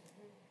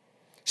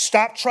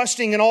 Stop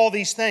trusting in all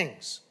these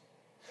things.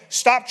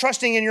 Stop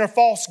trusting in your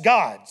false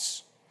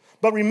gods.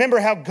 but remember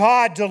how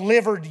God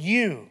delivered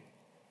you.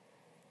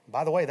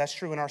 By the way, that's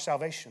true in our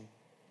salvation.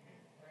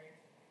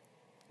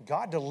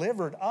 God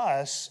delivered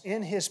us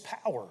in His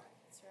power.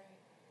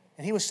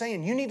 And He was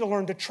saying, you need to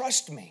learn to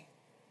trust me.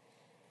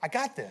 I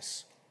got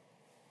this.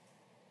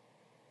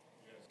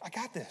 I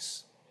got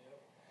this.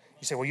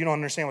 You say, well, you don't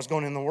understand what's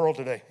going on in the world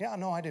today. Yeah,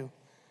 no, I do.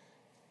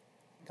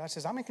 God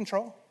says, I'm in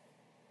control.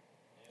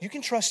 You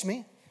can trust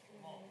me.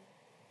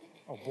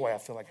 Oh boy, I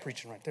feel like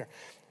preaching right there.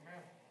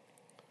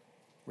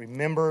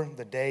 Remember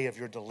the day of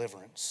your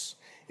deliverance.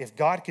 If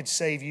God could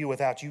save you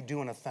without you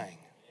doing a thing,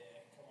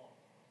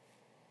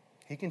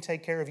 He can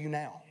take care of you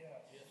now.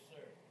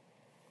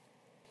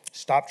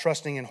 Stop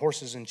trusting in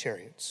horses and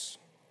chariots.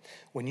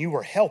 When you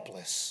were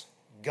helpless,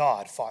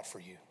 God fought for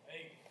you.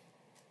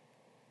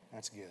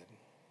 That's good.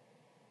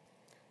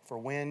 For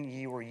when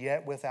ye were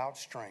yet without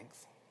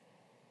strength,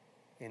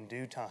 in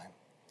due time,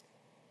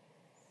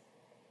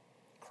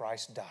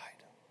 Christ died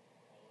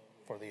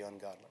for the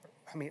ungodly.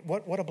 I mean,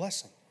 what a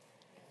blessing.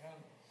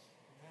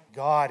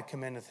 God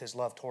commendeth His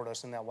love toward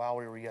us in that while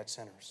we were yet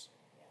sinners,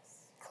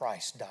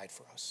 Christ died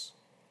for us.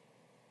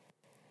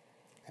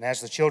 And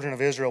as the children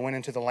of Israel went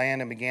into the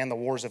land and began the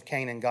wars of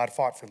Canaan, God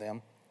fought for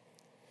them.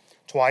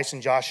 Twice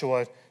in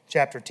Joshua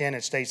chapter 10,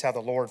 it states how the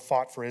Lord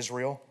fought for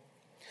Israel.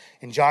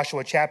 In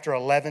Joshua chapter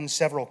 11,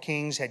 several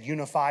kings had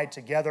unified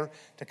together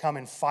to come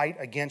and fight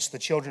against the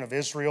children of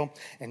Israel.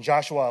 And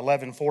Joshua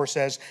 11:4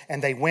 says,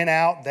 and they went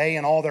out, they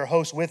and all their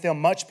hosts with them,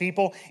 much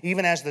people,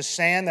 even as the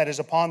sand that is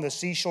upon the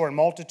seashore in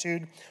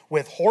multitude,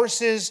 with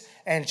horses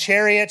and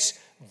chariots,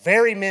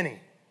 very many.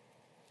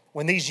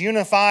 When these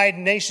unified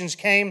nations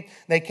came,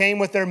 they came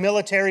with their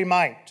military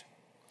might.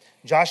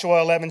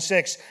 Joshua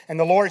 11:6, and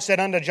the Lord said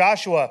unto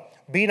Joshua,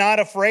 be not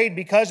afraid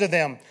because of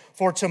them,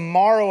 for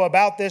tomorrow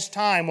about this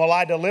time will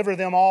I deliver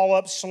them all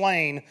up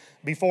slain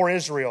before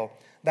Israel.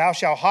 Thou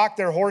shalt hock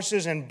their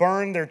horses and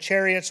burn their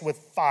chariots with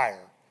fire.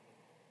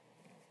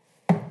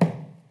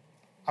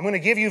 I'm going to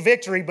give you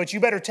victory, but you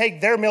better take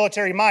their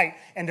military might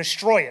and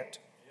destroy it.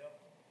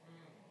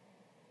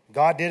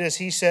 God did as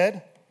He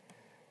said.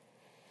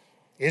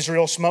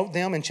 Israel smote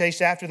them and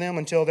chased after them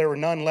until there were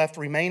none left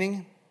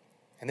remaining.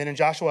 And then in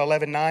Joshua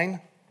 11:9,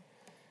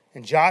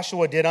 and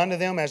Joshua did unto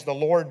them as the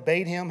Lord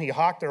bade him. He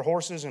hocked their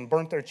horses and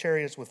burnt their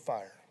chariots with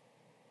fire.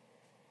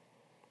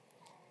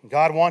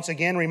 God once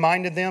again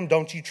reminded them,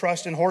 don't you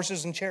trust in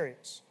horses and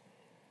chariots.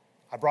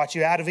 I brought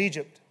you out of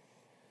Egypt.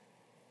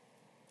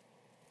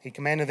 He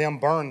commanded them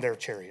burn their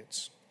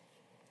chariots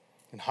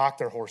and hock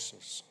their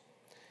horses.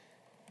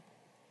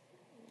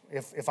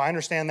 If I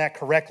understand that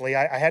correctly,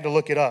 I had to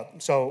look it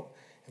up. So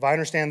if I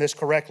understand this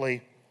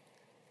correctly,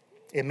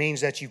 it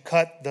means that you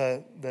cut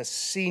the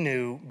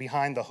sinew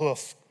behind the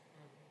hoof,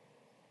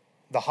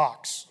 the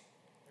hocks,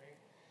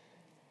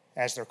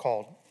 as they're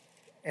called.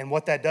 And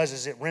what that does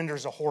is it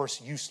renders a horse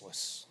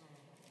useless.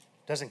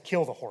 Doesn't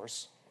kill the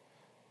horse,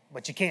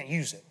 but you can't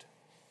use it.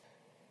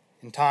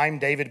 In time,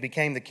 David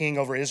became the king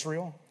over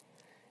Israel.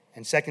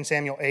 In 2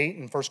 Samuel 8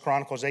 and 1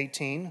 Chronicles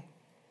 18,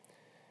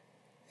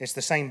 it's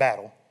the same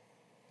battle.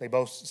 They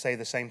both say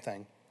the same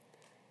thing.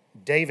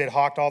 David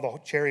hocked all the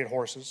chariot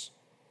horses.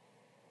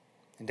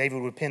 And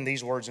David would pen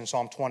these words in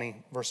Psalm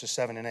 20, verses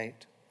 7 and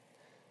 8.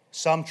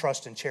 Some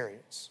trust in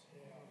chariots,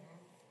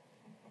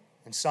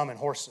 and some in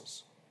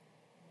horses.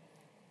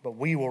 But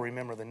we will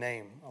remember the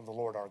name of the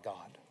Lord our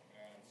God.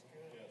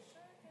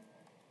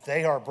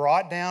 They are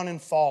brought down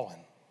and fallen,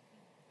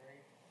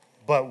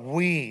 but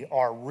we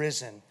are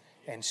risen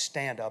and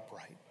stand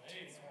upright.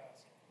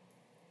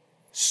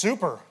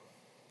 Super.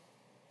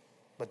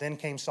 But then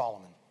came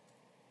Solomon.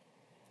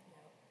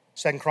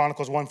 2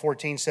 Chronicles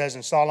 1:14 says,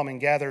 and Solomon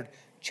gathered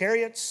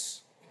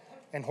chariots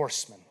and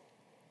horsemen.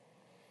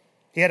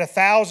 He had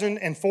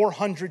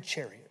 1,400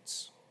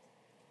 chariots.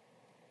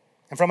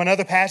 And from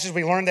another passage,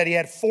 we learned that he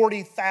had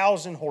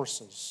 40,000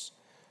 horses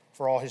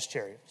for all his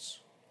chariots.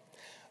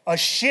 A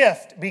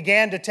shift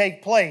began to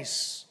take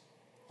place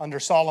under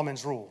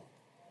Solomon's rule.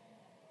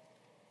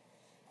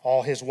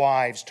 All his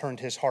wives turned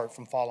his heart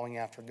from following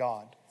after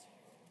God.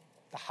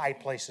 The high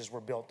places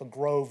were built. The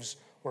groves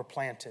were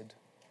planted.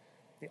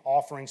 The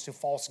offerings to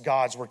false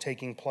gods were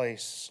taking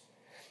place.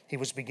 He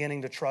was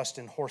beginning to trust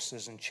in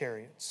horses and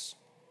chariots.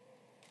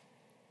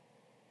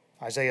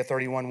 Isaiah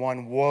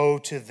 31:1, woe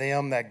to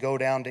them that go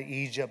down to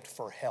Egypt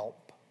for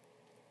help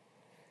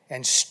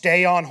and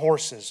stay on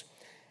horses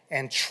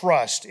and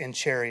trust in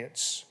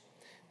chariots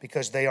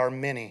because they are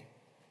many,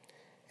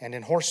 and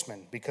in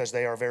horsemen because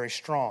they are very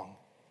strong.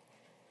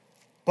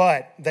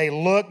 But they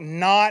look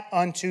not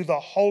unto the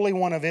Holy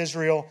One of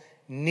Israel,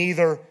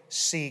 neither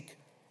seek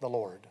the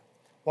Lord.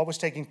 What was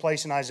taking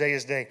place in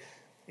Isaiah's day?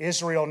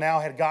 Israel now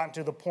had gotten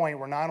to the point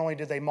where not only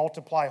did they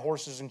multiply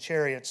horses and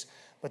chariots,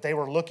 but they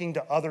were looking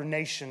to other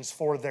nations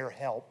for their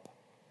help.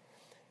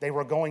 They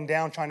were going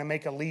down trying to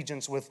make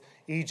allegiance with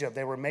Egypt.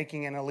 They were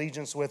making an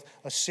allegiance with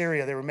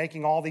Assyria. They were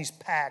making all these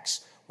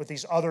pacts with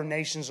these other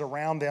nations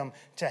around them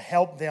to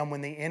help them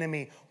when the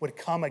enemy would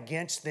come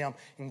against them.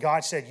 And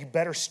God said, you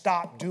better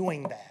stop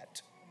doing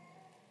that.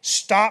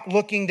 Stop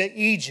looking to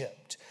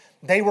Egypt.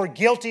 They were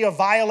guilty of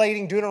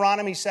violating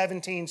Deuteronomy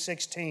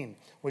 17:16,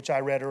 which I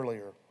read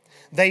earlier.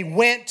 They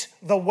went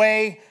the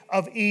way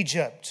of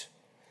Egypt.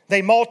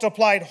 They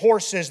multiplied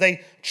horses.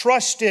 They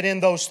trusted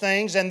in those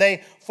things, and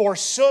they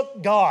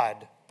forsook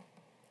God.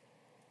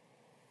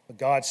 But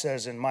God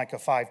says in Micah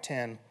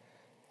 5:10,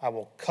 I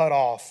will cut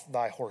off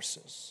thy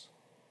horses,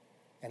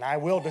 and I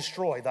will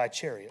destroy thy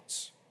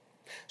chariots.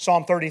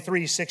 Psalm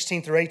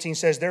 33:16-18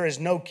 says, there is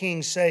no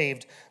king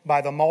saved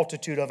by the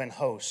multitude of an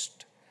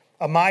host.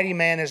 A mighty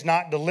man is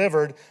not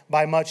delivered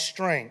by much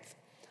strength.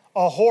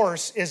 A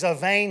horse is a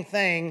vain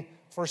thing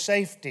for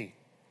safety.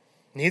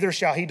 Neither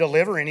shall he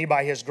deliver any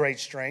by his great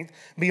strength.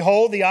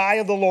 Behold, the eye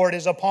of the Lord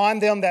is upon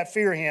them that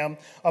fear him,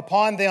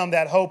 upon them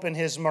that hope in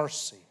his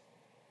mercy.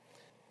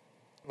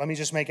 Let me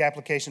just make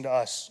application to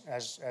us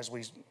as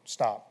we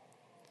stop.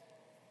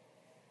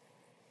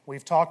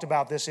 We've talked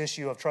about this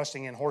issue of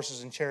trusting in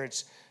horses and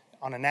chariots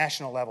on a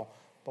national level,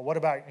 but what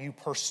about you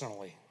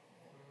personally?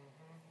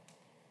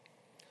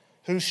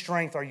 Whose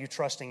strength are you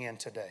trusting in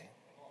today?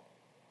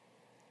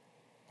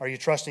 Are you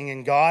trusting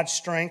in God's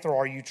strength, or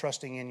are you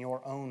trusting in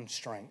your own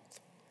strength?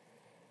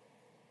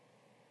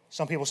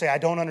 Some people say, I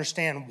don't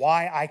understand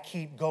why I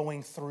keep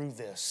going through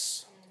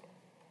this.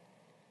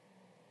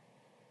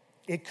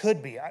 It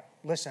could be.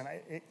 Listen,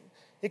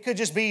 it could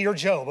just be your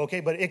Job,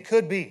 okay? But it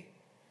could be.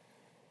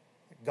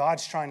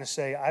 God's trying to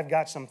say, I've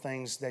got some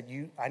things that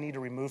I need to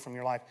remove from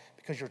your life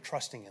because you're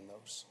trusting in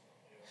those.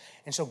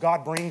 And so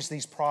God brings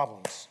these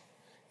problems.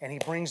 And he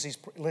brings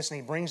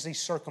these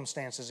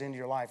circumstances into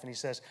your life. And he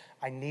says,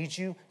 I need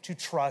you to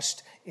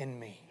trust in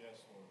me.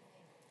 Yes, Lord.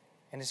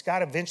 And it's got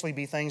to eventually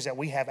be things that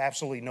we have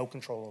absolutely no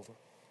control over.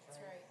 That's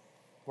right.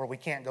 Where we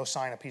can't go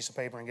sign a piece of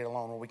paper and get a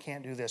loan. Where we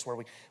can't do this. Where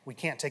we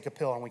can't take a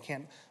pill and we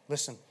can't.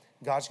 Listen,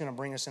 God's going to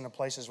bring us into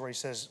places where he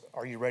says,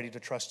 are you ready to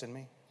trust in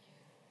me?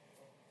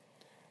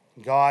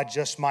 God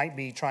just might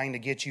be trying to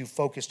get you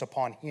focused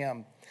upon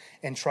him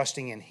and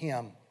trusting in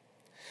him.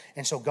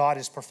 And so God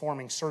is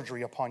performing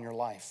surgery upon your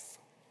life.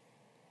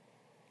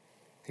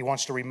 He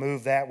wants to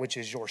remove that which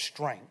is your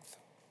strength.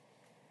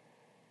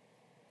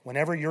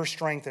 Whenever your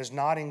strength is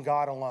not in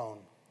God alone,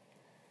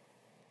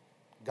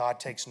 God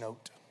takes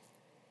note.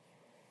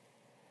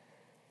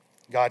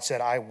 God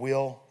said, I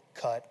will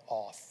cut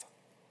off.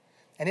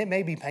 And it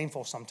may be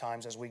painful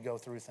sometimes as we go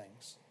through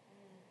things,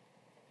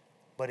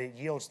 but it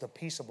yields the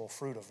peaceable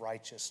fruit of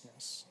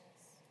righteousness.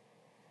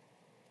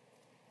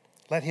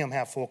 Let him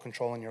have full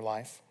control in your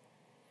life.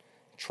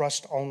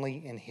 Trust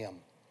only in him.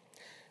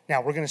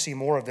 Now, we're going to see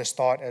more of this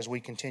thought as we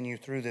continue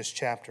through this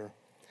chapter.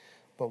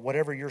 But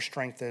whatever your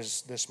strength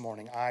is this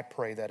morning, I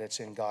pray that it's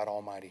in God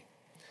Almighty.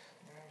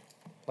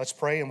 Let's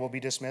pray and we'll be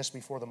dismissed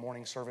before the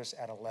morning service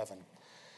at 11.